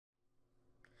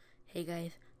Hey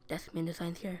guys, Deskman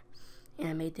Designs here, and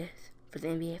I made this for the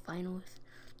NBA Finals.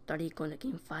 Started going to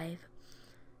Game 5,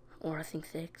 or I think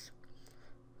 6.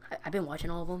 I've been watching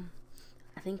all of them.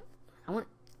 I want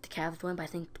the Cavs to win, but I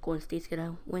think Golden State's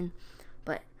gonna win.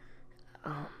 But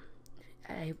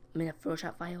I made a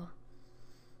Photoshop file.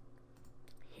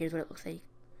 Here's what it looks like.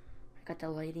 I got the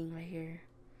lighting right here.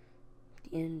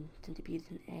 The end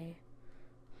centipedes in A.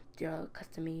 They're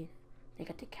custom made. They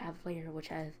got the Cavs layer, which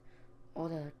has all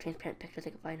the transparent pictures I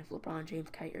can find of LeBron James,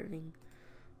 Kyrie Irving,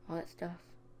 all that stuff.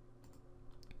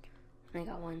 And I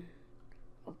got one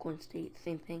of Golden State,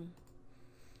 same thing.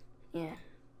 Yeah,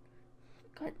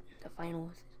 got the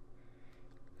finals.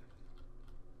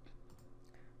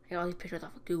 I got all these pictures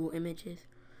off of Google Images.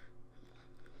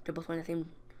 They're both wearing the same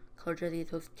color jerseys.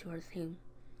 Those two are the same.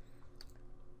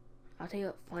 I'll tell you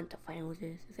what font the finals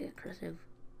is. It's like a cursive.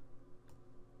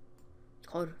 It's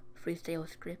called Freestyle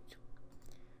Script.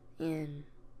 And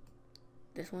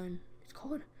this one is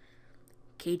called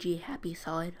KG Happy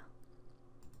Solid.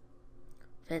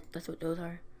 That's what those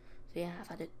are. So yeah, I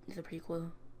thought that these are pretty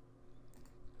cool.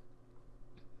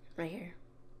 Right here.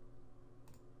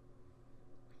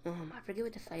 I forget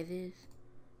what the size is.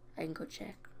 I can go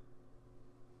check.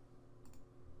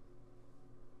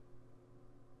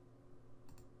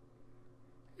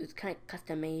 It's kind of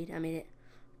custom made. I made it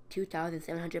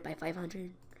 2,700 by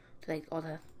 500. So like all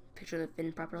the pictures are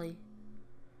fit properly.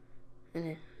 And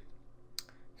then,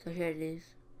 so here it is.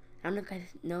 I don't know if you guys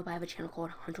know, but I have a channel called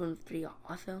 103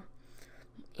 also.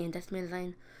 And that's my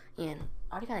design. And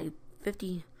I already got like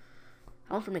 50.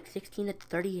 I went from like 16 to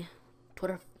 30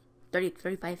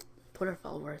 35 Twitter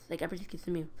followers. Like everybody keeps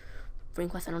sending me friend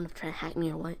requests. I don't know if they're trying to hack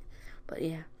me or what. But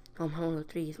yeah,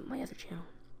 103 is my other channel.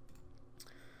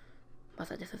 I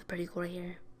thought this was pretty cool right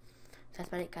here. So that's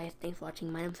about it, guys. Thanks for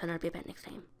watching. My name's Hunter. I'll be back next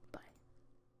time.